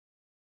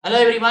Hello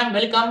everyone,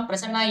 welcome.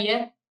 Prasanna here.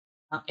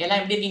 எல்லாம்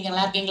எப்படி இருக்கீங்க?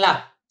 நல்லா இருக்கீங்களா?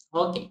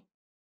 ஓகே.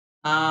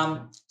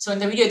 ஸோ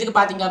இந்த வீடியோ எதுக்கு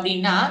பார்த்தீங்க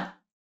அப்படின்னா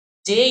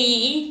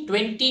JEE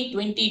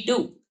 2022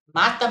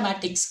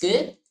 மேத்தமேட்டிக்ஸ்க்கு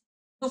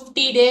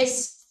 50 days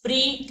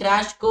free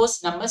crash course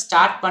நம்ம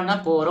ஸ்டார்ட் பண்ண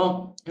போகிறோம்.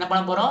 என்ன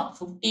பண்ண போகிறோம்?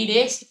 50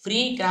 days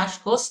free crash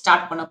course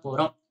start பண்ண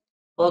போகிறோம்.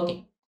 ஓகே.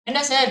 என்ன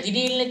சார்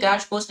திடீர்னு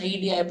கிராஷ் கோர்ஸ்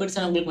ஐடியா எப்படி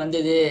சார் உங்களுக்கு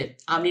வந்தது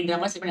அப்படின்ற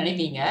மாதிரி சில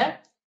நினைப்பீங்க.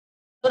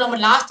 ஸோ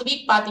நம்ம லாஸ்ட்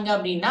வீக் பார்த்தீங்க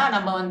அப்படின்னா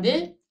நம்ம வந்து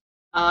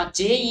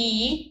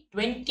ஜேஇஇ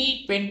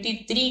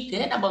 2023க்கு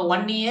நம்ம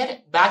 1 இயர்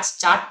பேட்ச்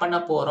ஸ்டார்ட் பண்ண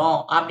போறோம்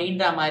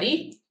அப்படின்ற மாதிரி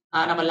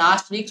நம்ம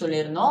லாஸ்ட் வீக்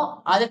சொல்லியிருந்தோம்.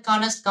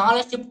 அதுக்கான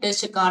ஸ்காலர்ஷிப்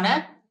டெஸ்ட்டுக்கான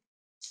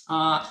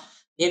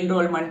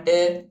என்ரோல்மெண்ட்டு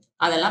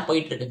அதெல்லாம்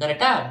போயிட்டு இருக்கு.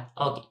 கரெக்டா?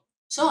 ஓகே.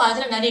 ஸோ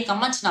அதில் நிறைய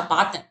கமெண்ட்ஸ் நான்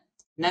பார்த்தேன்.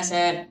 என்ன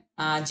சார்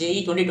ஜேஇ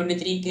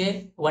 2023க்கு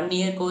 1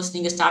 இயர் கோர்ஸ்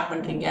நீங்கள் ஸ்டார்ட்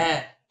பண்ணுறீங்க,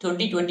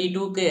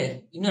 2022க்கு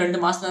இன்னும்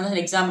 2 மாதம்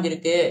தான் எக்ஸாம்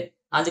இருக்கு,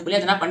 அதுக்குள்ளே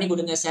எதனா பண்ணி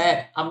கொடுங்க சார்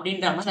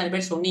அப்படின்ற மாதிரி நிறைய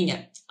பேர் சொன்னீங்க.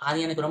 அது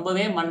எனக்கு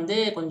ரொம்பவே வந்து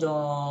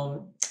கொஞ்சம்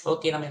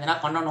ஓகே நம்ம எதனா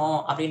பண்ணணும்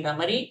அப்படின்ற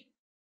மாதிரி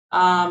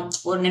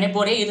ஒரு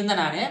நினைப்போடே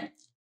இருந்தேன் நான்.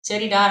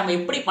 சரிடா நம்ம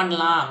எப்படி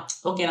பண்ணலாம்?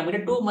 ஓகே நம்ம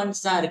கிட்ட 2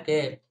 months தான் இருக்கு,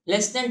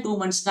 லெஸ் தென் 2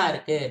 months தான்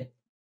இருக்கு,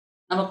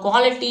 நம்ம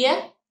குவாலிட்டியை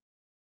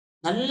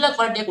நல்ல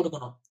குவாலிட்டியாக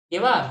கொடுக்கணும்.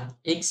 ஓகேவா?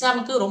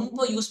 எக்ஸாமுக்கு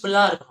ரொம்ப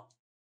யூஸ்ஃபுல்லாக இருக்கணும்.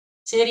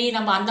 சரி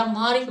நம்ம அந்த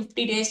மாதிரி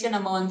 50 டேஸில்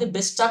நம்ம வந்து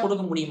பெஸ்ட்டாக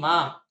கொடுக்க முடியுமா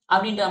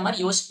அப்படின்ற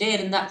மாதிரி யோசிச்சிட்டே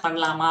இருந்தேன்.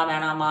 பண்ணலாமா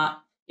வேணாமா,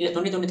 இல்லை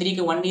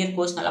 2023க்கு 1 இயர்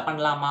கோர்ஸ் நல்லா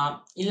பண்ணலாமா,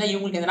 இல்லை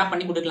இவங்களுக்கு எதனா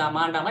பண்ணி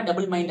கொடுக்கலாமான்ற மாதிரி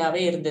டபுள்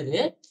மைண்டாகவே இருந்தது.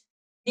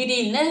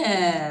 திடீர்னு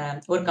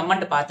ஒரு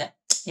கமெண்ட் பார்த்தேன்.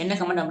 என்ன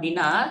கமெண்ட்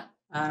அப்படின்னா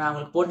நான்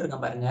உங்களுக்கு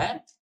போட்டிருக்கேன் பாருங்க.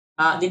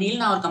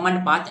 திடீர்னு நான் ஒரு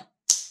கமெண்ட் பார்த்தேன்.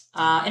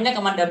 என்ன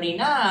கமெண்ட்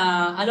அப்படின்னா,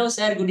 hello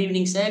sir, good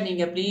evening sir,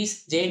 நீங்கள் please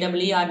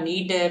JW R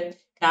NEET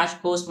crash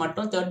course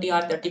மட்டும் 30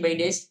 or 35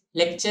 days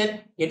லெக்சர்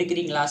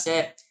எடுக்கிறீங்களா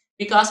sir?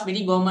 Because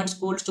many government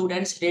school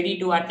students ready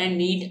to attend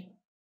NEET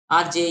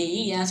R JE.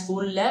 என்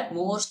ஸ்கூலில்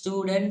மோர்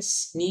students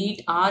NEET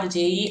R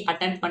JE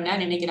attend பண்ண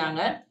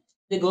நினைக்கிறாங்க.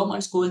 இது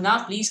government school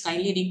தான். Please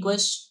kindly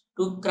request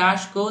to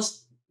crash course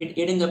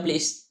எடுங்க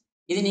please.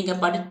 இது நீங்கள்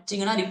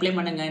படிச்சிங்கன்னா ரிப்ளை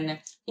பண்ணுங்க. என்ன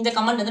இந்த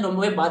கமெண்ட் வந்து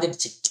ரொம்பவே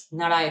பாதிடுச்சு.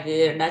 என்னடா இது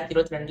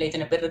 2022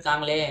 இத்தனை பேர்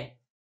இருக்காங்களே,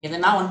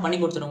 எதனா ஒன்று பண்ணி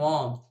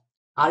கொடுத்துருவோம்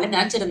ஆல்ரெடி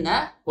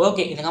நினச்சிருந்தேன்.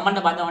 ஓகே இந்த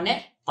கமெண்ட்டை பார்த்த உடனே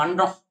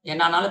பண்ணுறோம்,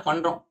 என்னானாலும்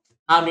பண்ணுறோம்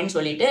அப்படின்னு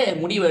சொல்லிட்டு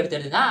முடிவு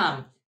எடுத்தது தான்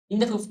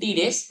இந்த 50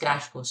 days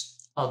crash course.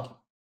 Okay.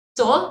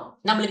 So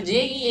நம்மளுக்கு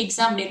ஜேஇ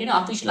எக்ஸாம் டேட்னு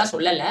அஃபிஷியலாக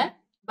சொல்லலை,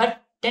 பட்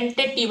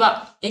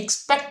டென்டேட்டிவாக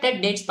எக்ஸ்பெக்டட்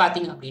டேட்ஸ்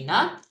பார்த்தீங்க அப்படின்னா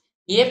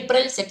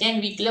ஏப்ரல் 2nd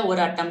வீக்கில்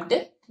ஒரு அட்டம்ப்ட்,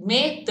 மே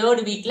 3rd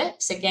வீக்கில்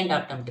 2nd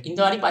அட்டம்ப்ட். இந்த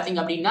வாரி பார்த்தீங்க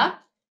அப்படின்னா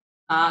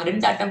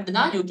 2 அட்டம்ப்ட்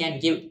தான் you can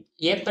give.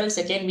 April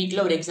 2nd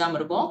வீக்கில் ஒரு எக்ஸாம்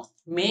இருக்கும்,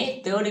 மே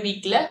 3rd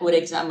வீக்கில் ஒரு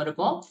எக்ஸாம்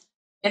இருக்கும்.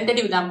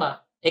 டென்டேட்டிவ் தான்ப்பா,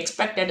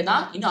 எக்ஸ்பெக்டட்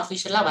தான், இன்னும்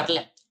அஃபிஷியலாக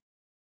வரல.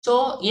 ஸோ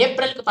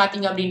ஏப்ரலுக்கு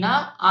பார்த்தீங்க அப்படின்னா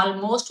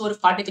ஆல்மோஸ்ட் ஒரு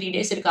 43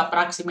 days இருக்குது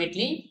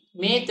அப்ராக்சிமேட்லி.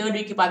 மே 3rd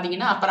வீக்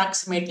பார்த்தீங்கன்னா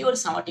அப்ராக்சிமேட்லி ஒரு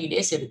 70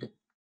 days இருக்குது.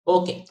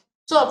 ஓகே.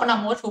 ஸோ அப்போ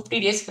நம்ம ஒரு 50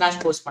 days கிராஷ்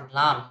கோர்ஸ்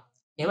பண்ணலாம்.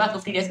 ஓகேவா?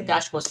 50 days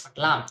கிராஷ் கோர்ஸ்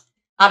பண்ணலாம்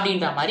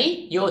அப்படின்ற மாதிரி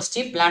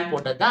யோசிச்சு பிளான்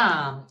போட்டது தான்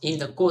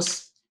இந்த கோர்ஸ்.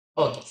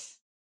 ஓகே.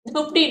 இந்த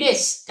 50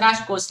 days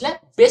கிராஷ் கோர்ஸில்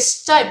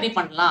பெஸ்ட்டாக எப்படி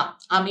பண்ணலாம்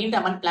அப்படின்ற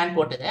மாதிரி பிளான்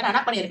போட்டது. நான்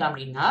என்ன பண்ணியிருக்கேன்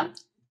அப்படின்னா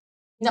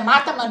இந்த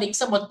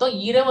மேத்தமெட்டிக்ஸை மொத்தம்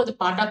 20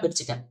 பார்ட்டாக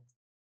பிரிச்சுட்டேன்.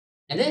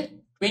 அது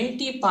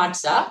 20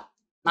 பார்ட்ஸாக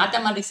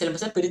மேத்தமெட்டிக்ஸ்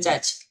சிலபஸை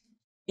பிரிச்சாச்சு.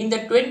 இந்த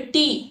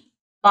 20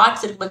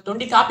 பார்ட்ஸ் இருக்கு,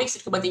 20 டாபிக்ஸ்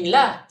இருக்கு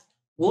பார்த்தீங்களா,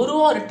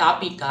 ஒரு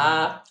டாப்பிக்கா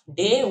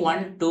டே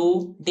 1 to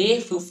day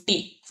 50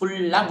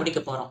 ஃபுல்லாக முடிக்க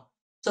போகிறோம்.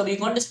 So we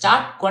going to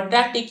start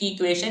quadratic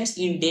equations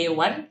in day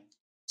 1.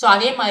 So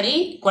அதே மாதிரி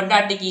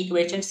குவாட்ராட்டிக்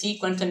ஈக்குவேஷன்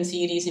சீக்வன்ஸ் அண்ட்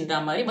சீரீஸ்ன்ற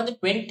மாதிரி வந்து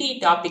 20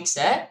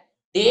 டாபிக்ஸை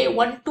day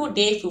 1 to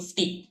day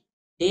 50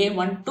 day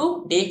 1 to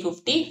day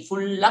 50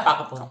 ஃபுல்லாக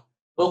பார்க்க போகிறோம்.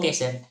 Okay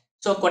sir.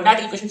 So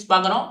quadratic equations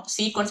பார்க்குறோம்,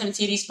 சீக்வன்ஸ் அண்ட்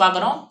சீரீஸ்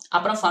பார்க்குறோம்,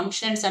 அப்புறம்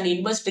functions and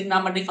inverse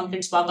trigonometric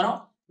functions பார்க்குறோம்,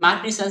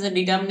 matrices and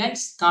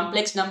determinants,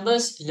 complex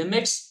numbers,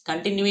 limits,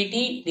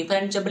 continuity,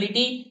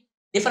 differentiability,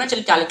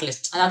 differential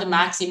calculus, அதாவது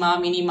மேக்ஸிமா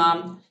மினிமா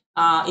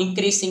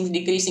இன்க்ரீசிங்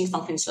டிக்ரீசிங்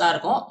ஃபங்க்ஷன்ஸ்லாம்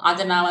இருக்கும்.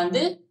 அதை நான்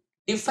வந்து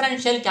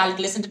டிஃபரன்ஷியல்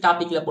கால்குலஸ்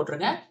டாப்பிக்கில்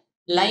போட்டிருக்கேன்.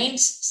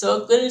 Lines,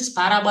 circles,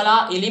 parabola,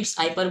 ellipse,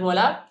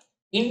 hyperbola.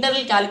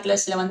 Interval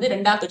கால்குலஸில் வந்து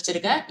 2ஆக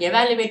பிரிச்சிருக்கேன்.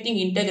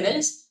 எவாலுவேட்டிங்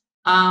இன்டெகிரல்ஸ்,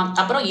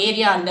 அப்புறம்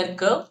area under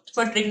curve,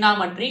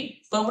 trigonometry,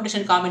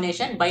 permutation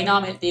combination,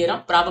 binomial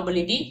theorem,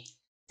 probability,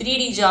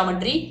 3D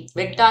geometry,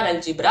 vector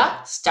algebra,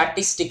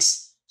 statistics.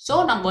 So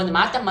நம்ம வந்து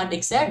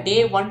மேத்தமெட்டிக்ஸை day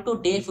 1 to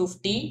day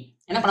 50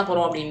 என்ன பண்ண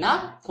போகிறோம் அப்படின்னா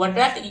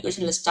குவாட்ராட்டிக்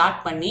ஈக்குவேஷனில் ஸ்டார்ட்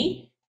பண்ணி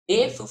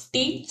day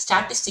 50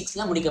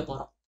 ஸ்டாட்டிஸ்டிக்ஸில் முடிக்க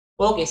போகிறோம்.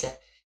 Okay sir.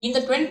 இந்த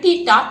 20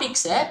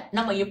 டாபிக்ஸை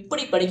நம்ம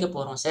எப்படி படிக்க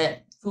போகிறோம் சார்?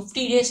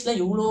 50 daysல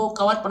இவ்வளோ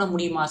கவர் பண்ண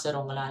முடியுமா சார்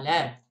உங்களால்?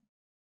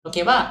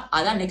 ஓகேவா?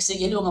 அதான் நெக்ஸ்ட்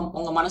கேள்வி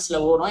உங்க மனசுல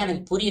ஓடும்,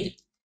 எனக்கு புரியுது.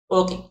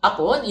 ஓகே.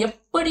 அப்போ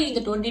எப்படி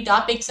இந்த 20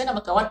 டாபிக்ஸை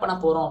நம்ம கவர் பண்ண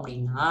போறோம்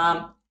அப்படின்னா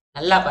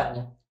நல்லா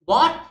பாருங்க.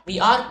 What we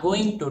are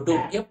going to two,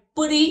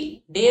 எப்படி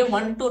day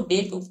 1 to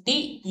day 50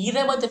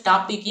 20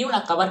 டாபிக்கையும்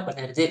நான் கவர்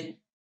பண்ணுறது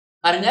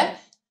பாருங்க.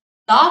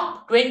 Top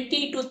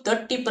 20 to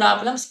 30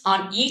 problems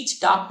on each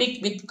topic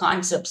with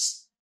concepts,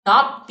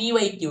 top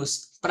PYQs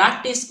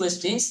practice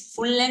questions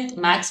full length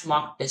maths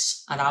mark test.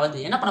 அதாவது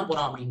என்ன பண்ண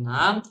போறோம் அப்படின்னா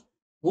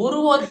ஒரு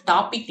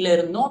டாபிக்ல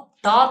இருந்தும்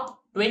டாப்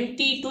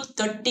 20 to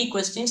 30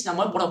 கொஸ்டின்ஸ்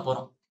நம்ம போட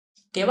போறோம்.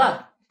 ஓகேவா?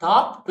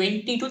 Top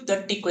 20 to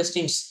 30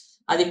 questions.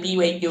 அது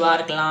பிஒய்க்யூவா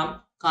இருக்கலாம்,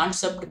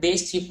 கான்செப்ட்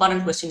பேஸ்ட்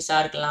இம்பார்ட்டன்ட் கொஸ்டின்ஸா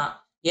இருக்கலாம்.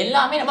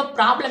 எல்லாமே நம்ம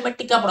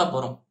ப்ராப்ளமேட்டிக்கா போட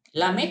போறோம்.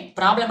 எல்லாமே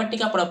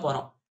ப்ராப்ளமேட்டிக்கா போட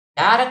போறோம்.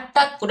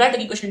 டைரக்டா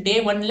குவாட்ராட்டிக் ஈக்குவேஷன் டே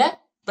 1ல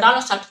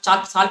ப்ராப்ளம்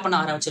சால்வ் பண்ண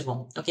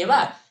ஆரம்பிச்சிருவோம். ஓகேவா?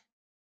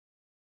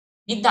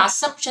 With the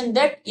assumption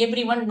that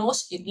everyone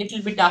nose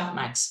little bit of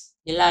maths.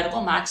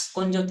 எல்லாருக்கும் மேக்ஸ்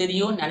கொஞ்சம்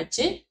தெரியும்னு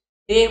நினைச்சு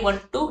டே 1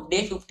 to டே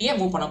 50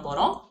 மூவ் பண்ண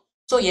போறோம்.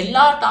 ஸோ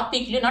எல்லா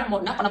டாபிக்லயும் நம்ம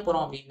என்ன பண்ண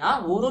போறோம் அப்படின்னா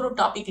ஒரு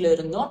டாபிக்ல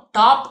இருந்தும்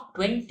டாப்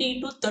 20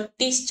 to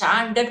 30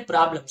 ஸ்டாண்டர்ட்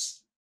ப்ராப்ளம்ஸ்.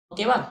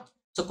 ஓகேவா?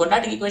 ஸோ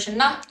குவாட்ராட்டிக்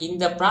ஈக்குவேஷன்னா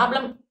இந்த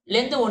ப்ராப்ளம்ல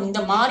இருந்து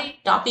இந்த மாதிரி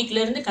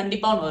டாபிக்ல இருந்து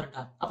கண்டிப்பா ஒன்று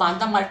வரும்டா. அப்ப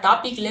அந்த மாதிரி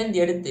டாபிக்ல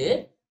இருந்து எடுத்து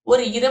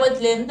ஒரு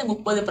 20ல இருந்து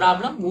 30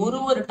 ப்ராப்ளம்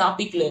ஒரு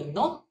டாபிக்ல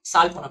இருந்தும்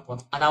சால்வ் பண்ண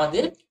போறோம். அதாவது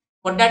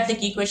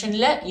குவாட்ராட்டிக்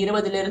ஈக்குவேஷன்ல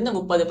 20ல இருந்து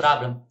 30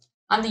 ப்ராப்ளம்.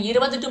 அந்த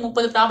 20 to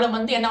 30 ப்ராப்ளம்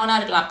வந்து என்ன வேணா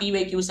இருக்கலாம்,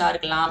 பிஒய்க்யூஸா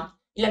இருக்கலாம்,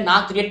 இல்ல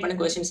நான் கிரியேட் பண்ண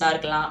கொஸ்டின்ஸா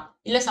இருக்கலாம்,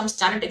 இல்ல சம்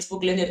ஸ்டாண்டர்ட் டெக்ஸ்ட்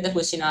புக்ல இருந்து எடுத்த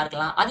கொஸ்டினா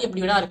இருக்கலாம். அது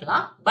எப்படி வேணா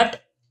இருக்கலாம். But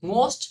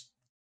most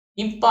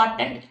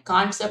important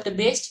concept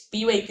paste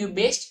PYQ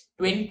paste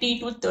 20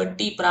 to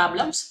 30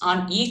 problems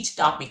on each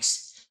topics.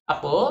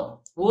 அப்போ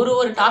ஒரு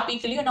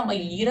டாபிக்லயும் நம்ம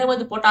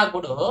 20 போட்டா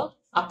கூட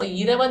அப்ப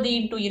 20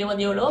 into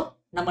 20 எவ்வளோ,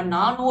 நம்ம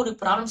 400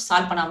 ப்ராப்ளம்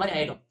சால்வ் பண்ண மாதிரி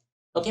ஆயிடும்.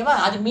 ஓகேவா?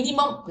 அது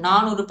மினிமம்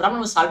 400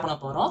 ப்ராப்ளம் சால்வ் பண்ண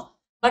போறோம்.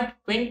 But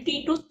 20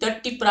 to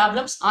 30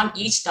 problems on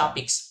each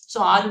topics. So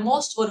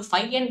almost ஒரு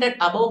 500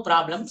 above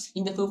ப்ராப்ளம்ஸ்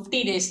இந்த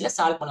 50 டேஸ்ல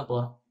சால்வ் பண்ண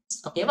போறோம்.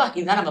 ஓகேவா?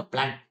 இதுதான் நம்ம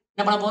பிளான்.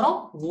 என்ன பண்ண போறோம்?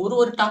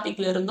 ஒரு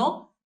டாபிக்ல இருந்தும்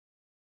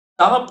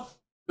top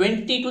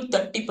 20 to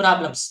 30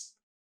 problems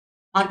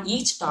on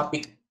each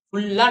topic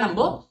ஃபுல்லா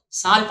நம்ம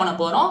சால்வ் பண்ண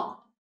போறோம்.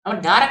 நம்ம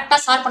டைரக்டா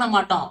சால்வ் பண்ண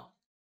மாட்டோம்.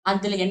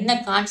 அதுல என்ன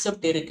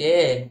கான்செப்ட் இருக்கு,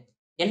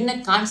 என்ன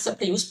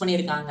கான்செப்ட் யூஸ்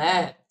பண்ணியிருக்காங்க,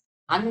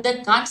 அந்த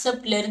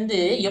கான்செப்ட்ல இருந்து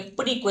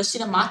எப்படி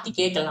கொஸ்டினை மாத்தி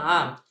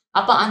கேட்கலாம்.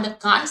 அப்ப அந்த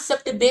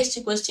கான்செப்ட் பேஸ்ட்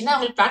கொஸ்டினை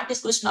அவங்களுக்கு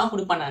ப்ராக்டிஸ் கொஸ்டினாவும்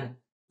கொடுப்பேன் நான்.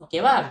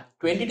 ஓகேவா?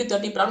 20 to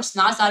 30 ப்ராப்ளம்ஸ்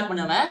நான் சால்வ்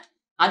பண்ணுவேன்.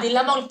 அது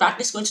இல்லாம அவங்களுக்கு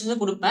ப்ராக்டிஸ்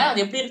கொஸ்டின் கொடுப்பேன்.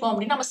 அது எப்படி இருக்கும்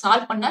அப்படின்னா நம்ம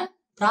சால்வ் பண்ண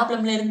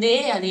ப்ராப்ளம்ல இருந்தே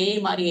அதே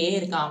மாதிரியே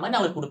இருக்காம நான்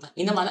அவங்களுக்கு கொடுப்பேன்.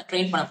 இந்த மாதிரி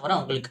ட்ரெயின் பண்ண போறேன்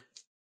உங்களுக்கு.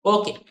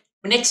 ஓகே,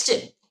 நெக்ஸ்ட்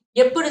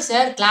எப்படி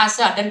சார் கிளாஸ்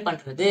அட்டென்ட்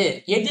பண்றது?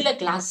 எதுல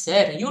கிளாஸ்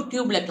சார்?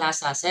 யூடியூப்ல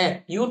கிளாஸா சார்?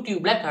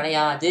 யூடியூப்ல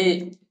கிடையாது.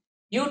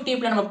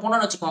 யூடியூப்ல நம்ம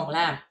போனோம்னு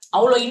வச்சுக்கோங்களேன்,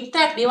 அவ்வளோ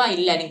இன்ட்ராக்டிவா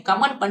இல்லை. நீங்க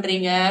கமெண்ட்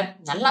பண்றீங்க,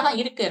 நல்லா தான்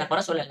இருக்கு, நான்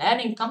குறை சொல்லலை.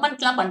 நீங்க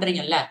கமெண்ட்லாம்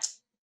பண்றீங்கல்ல,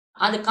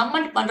 அது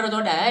கமெண்ட்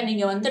பண்றதோட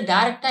நீங்க வந்து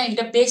டைரக்டா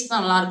என்கிட்ட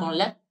பேசினா நல்லா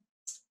இருக்கும்ல.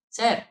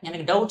 சார்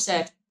எனக்கு டவுட்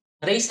சார்,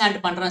 ரைஸ்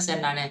ஹேண்ட் பண்றேன்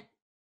சார், நானு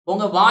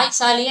உங்க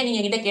வாய்ஸாலேயே நீங்க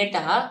என்கிட்ட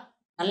கேட்டா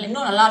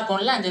இன்னும் நல்லா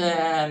இருக்கும்ல.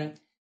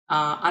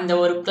 அந்த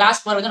ஒரு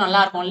கிளாஸ் போறது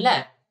நல்லா இருக்கும்ல.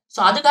 ஸோ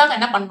அதுக்காக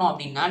என்ன பண்ணோம்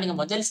அப்படின்னா நீங்க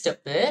முதல்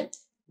ஸ்டெப்பு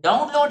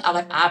டவுன்லோட்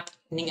அவர் ஆப்.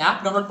 நீங்க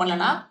ஆப் டவுன்லோட்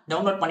பண்ணலன்னா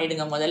டவுன்லோட்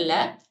பண்ணிடுங்க. முதல்ல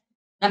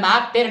நம்ம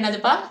ஆப் பேர்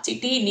என்னதுப்பா?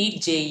 City NEET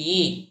JE.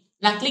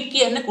 நான் கிளிக்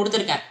ஹியர்னு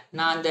கொடுத்துருக்கேன்.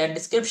 நான் அந்த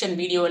டிஸ்கிரிப்ஷன்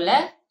வீடியோவில்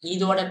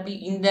இதோட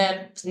இந்த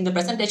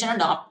ப்ரெசன்டேஷனை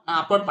நான்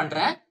அப்லோட்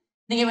பண்ணுறேன்.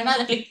 நீங்கள் வேணா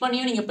அதை கிளிக்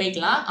பண்ணியும் நீங்கள்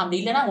போய்க்கலாம். அப்படி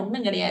இல்லைன்னா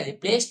ஒன்றும் கிடையாது,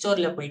 ப்ளே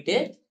ஸ்டோரில் போயிட்டு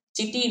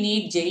சிட்டி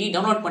நீட் ஜேஇ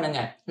டவுன்லோட் பண்ணுங்க.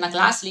 நான்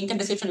கிளாஸ் லிங்க்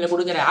டிஸ்கிரிப்ஷனில்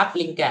கொடுக்குற ஆப்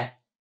லிங்கை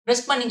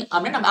ப்ரெஸ் பண்ணிங்க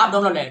அப்படின்னா நம்ம ஆப்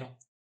டவுன்லோட் ஆகிடும்.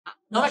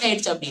 டவுன்லோட்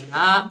ஆகிடுச்சு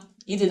அப்படின்னா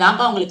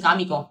இதுதான்ப்பா உங்களுக்கு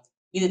காமிக்கும்.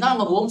 இதுதான்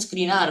உங்கள் ஹோம்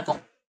ஸ்க்ரீனாக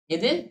இருக்கும்.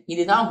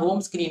 இதுதான்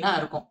ஹோம் ஸ்க்ரீனாக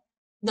இருக்கும்.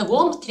 இந்த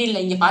ஹோம் ஸ்க்ரீன்ல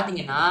இங்க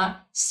பாத்தீங்கன்னா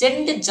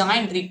சென்ட்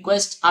ஜாயின்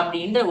ரிக்வெஸ்ட்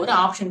அப்படின்ற ஒரு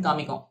ஆப்ஷன்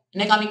காமிக்கும்.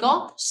 என்ன காமிக்கும்?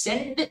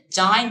 சென்ட்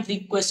ஜாயின்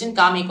ரிக்வெஸ்ட்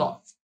காமிக்கும்.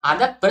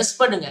 அதை பிரஸ்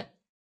பண்ணுங்க.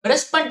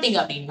 பிரஸ் பண்ணிட்டீங்க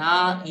அப்படின்னா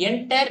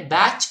என்டர்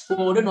பேட்ச்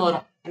கோடுன்னு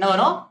வரும். என்ன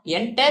வரும்?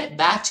 Enter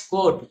batch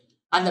code.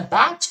 அந்த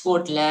பேட்ச்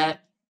கோட்ல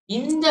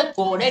இந்த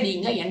கோடை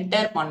நீங்க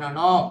என்டர்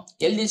பண்ணணும்.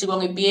 எழுதி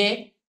வச்சுக்கோங்க. இப்பயே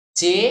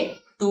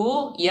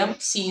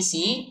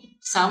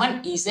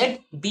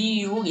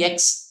J2MCC7ZBUX.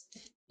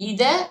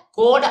 இத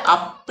கோடை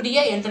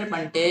அப்படியே என்டர்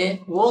பண்ணிட்டு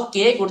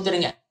ஓகே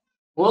கொடுத்துருங்க.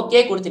 ஓகே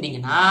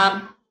கொடுத்துட்டீங்கன்னா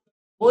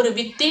ஒரு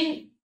வித்தின்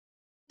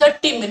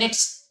 30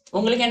 மினிட்ஸ்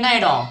உங்களுக்கு என்ன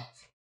ஆயிடும்?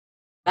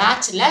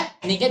 பேட்ச்ல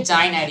நீங்க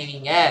ஜாயின்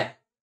ஆயிடுவீங்க.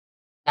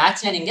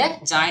 பேட்ச்ல நீங்க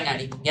ஜாயின்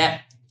ஆயிடுவீங்க.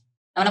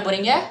 என்ன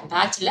போறீங்க?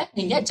 பேட்ச்ல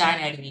நீங்க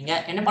ஜாயின் ஆயிடுவீங்க.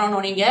 என்ன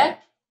பண்ணணும்? நீங்க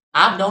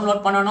ஆப்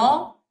டவுன்லோட் பண்ணணும்.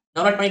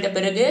 டவுன்லோட் பண்ணிட்ட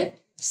பிறகு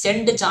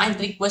சென்ட் ஜாயின்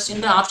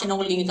ரிக்வெஸ்ட்ன்ற ஆப்ஷன்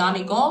உங்களுக்கு இங்க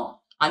காமிக்கும்.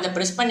 அந்த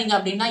பிரஸ் பண்ணீங்க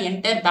அப்படின்னா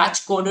என்டர்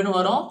பேட்ச் கோடுன்னு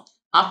வரும்.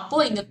 அப்போ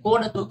இந்த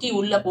கோடை தூக்கி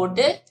உள்ள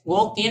போட்டு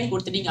ஓகேன்னு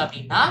கொடுத்துட்டீங்க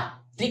அப்படின்னா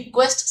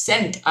ரிக்வெஸ்ட்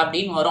சென்ட்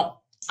அப்படின்னு வரும்.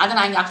 அதை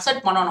நான் இங்க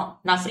அக்செப்ட் பண்ணணும்.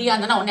 நான் ஃப்ரீயா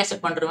இருந்தா உடனே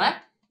அக்செப்ட் பண்ணிடுவேன்.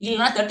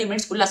 இல்லைன்னா 30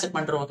 மினிட்ஸ்க்குள்ள அக்செப்ட்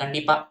பண்ணிடுவோம்.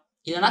 கண்டிப்பா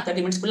இல்லைன்னா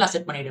 30 மினிட்ஸ்க்குள்ள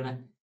அக்செப்ட் பண்ணிடுவேன்.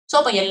 ஸோ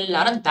அப்போ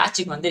எல்லாரும்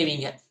பேட்சுக்கு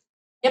வந்துடுவீங்க.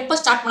 எப்போ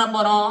ஸ்டார்ட் பண்ண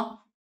போறோம்?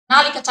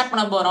 நாளைக்கு ஸ்டார்ட்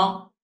பண்ண போறோம்.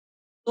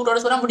 சூட்டோட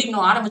சொல்ல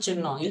முடிக்கணும்,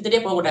 ஆரம்பிச்சிடணும், இழுத்துட்டே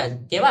போகக்கூடாது.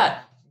 ஓகேவா?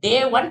 டே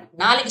 1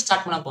 நாளைக்கு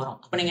ஸ்டார்ட் பண்ண போறோம்.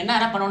 அப்போ நீங்க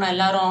என்ன பண்ணணும்?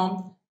 எல்லாரும்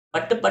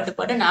பட்டு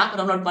ஆப்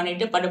டவுன்லோட்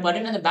பண்ணிட்டு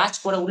பட்டுன்னு அந்த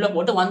பேட்ச் கூட உள்ள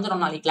போட்டு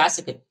வந்துடும் நாளைக்கு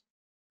கிளாஸுக்கு.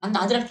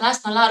 அதுல கிளாஸ்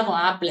நல்லா இருக்கும்.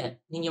 ஆப்ல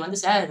நீங்க வந்து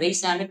சார்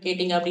ரைஸ் ஹேண்ட்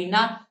கேட்டீங்க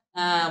அப்படின்னா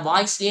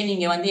வாய்ஸ்லயே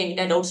நீங்க வந்து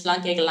என்கிட்ட டவுட்ஸ்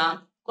எல்லாம் கேட்கலாம்.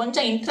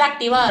 கொஞ்சம்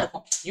இன்ட்ராக்டிவா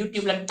இருக்கும்.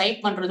 யூடியூப்ல டைப்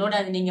பண்றதோட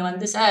அது நீங்க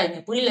வந்து சார்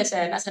எனக்கு புரியல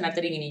சார், என்ன சார்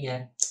நடத்துறீங்க நீங்க,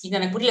 இது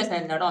எனக்கு புரியல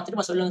சார், இந்த இடம்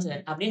திரும்ப சொல்லுங்க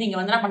சார் அப்படின்னு நீங்க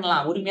வந்து என்ன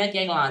பண்ணலாம், உரிமையா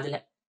கேட்கலாம். அதுல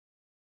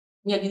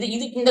இது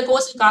இது இந்த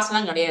கோர்ஸ்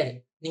காசுலாம் கிடையாது.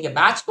 நீங்க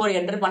பேட்ச் கோட்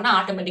என்டர் பண்ணா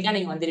ஆட்டோமேட்டிக்கா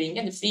நீங்க வந்துருவீங்க.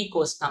 இது ஃப்ரீ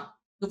கோர்ஸ் தான்.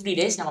 50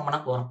 டேஸ் நம்ம பண்ண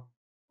போறோம்.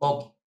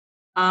 ஓகே.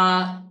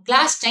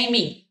 கிளாஸ்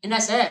டைமிங் என்ன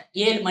சார்,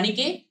 7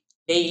 மணிக்கு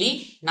டெய்லி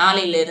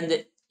நாளையில இருந்து.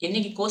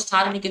 என்னைக்கு கோர்ஸ்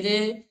ஆரம்பிக்குது,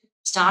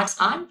 ஸ்டார்ட்ஸ்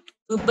ஆன்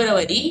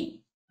பிப்ரவரி.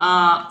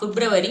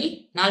 பிப்ரவரி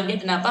நாலு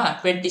டேட் என்னப்பா,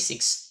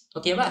 26.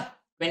 ஓகேவா,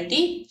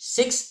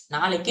 26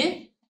 நாளைக்கு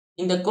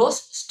இந்த கோர்ஸ்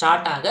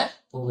ஸ்டார்ட் ஆக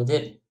போகுது.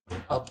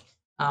 ஓகே.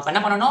 அப்ப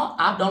என்ன பண்ணணும்,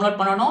 ஆப் டவுன்லோட்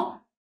பண்ணணும்,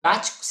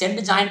 பேட்ச்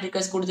சென்ட் ஜாயின்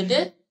ரிக்வெஸ்ட் கொடுத்துட்டு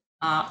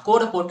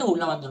கோடை போட்டு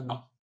உள்ள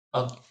வந்துடணும்.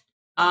 ஓகே.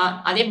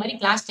 அதே மாதிரி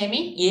கிளாஸ்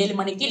டைமிங் 7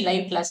 மணிக்கு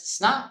லைவ்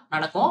கிளாஸஸ் தான்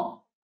நடக்கும்.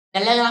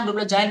 டெலகிராம்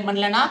குரூப்ல ஜாயின்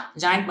பண்ணலன்னா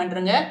ஜாயின்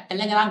பண்றேங்க.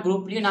 டெலகிராம்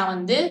குரூப்லயும் நான்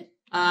வந்து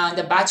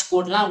இந்த பேட்ச்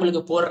கோட்லாம்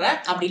உங்களுக்கு போடுறேன்.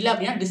 அப்படி இல்லை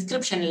அப்படின்னா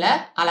டிஸ்கிரிப்ஷன்ல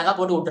அழகா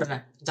போட்டு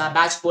விட்டுறேன்.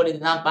 பேட்ச் கோட்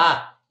இதுதான்ப்பா,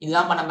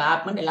 இதுதான்ப்பா நம்ம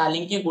ஆப்னு எல்லா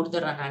லிங்கையும்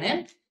கொடுத்துட்றேன் நான்.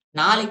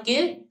 நாளைக்கு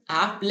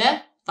ஆப்ல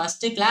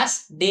ஃபர்ஸ்ட் கிளாஸ்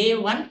டே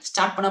 1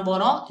 ஸ்டார்ட் பண்ண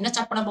போறோம். என்ன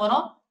ஸ்டார்ட் பண்ண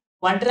போறோம்,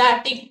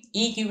 குவாட்ராட்டிக்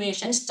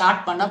ஈக்குவேஷன்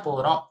ஸ்டார்ட் பண்ண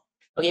போறோம்.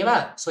 ஓகேவா,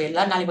 ஸோ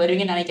எல்லாரும் நாளைக்கு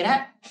வருவீங்கன்னு நினைக்கிறேன்.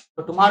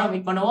 டுமாரோ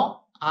மீட் பண்ணுவோம்.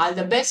 All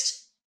the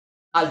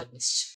best.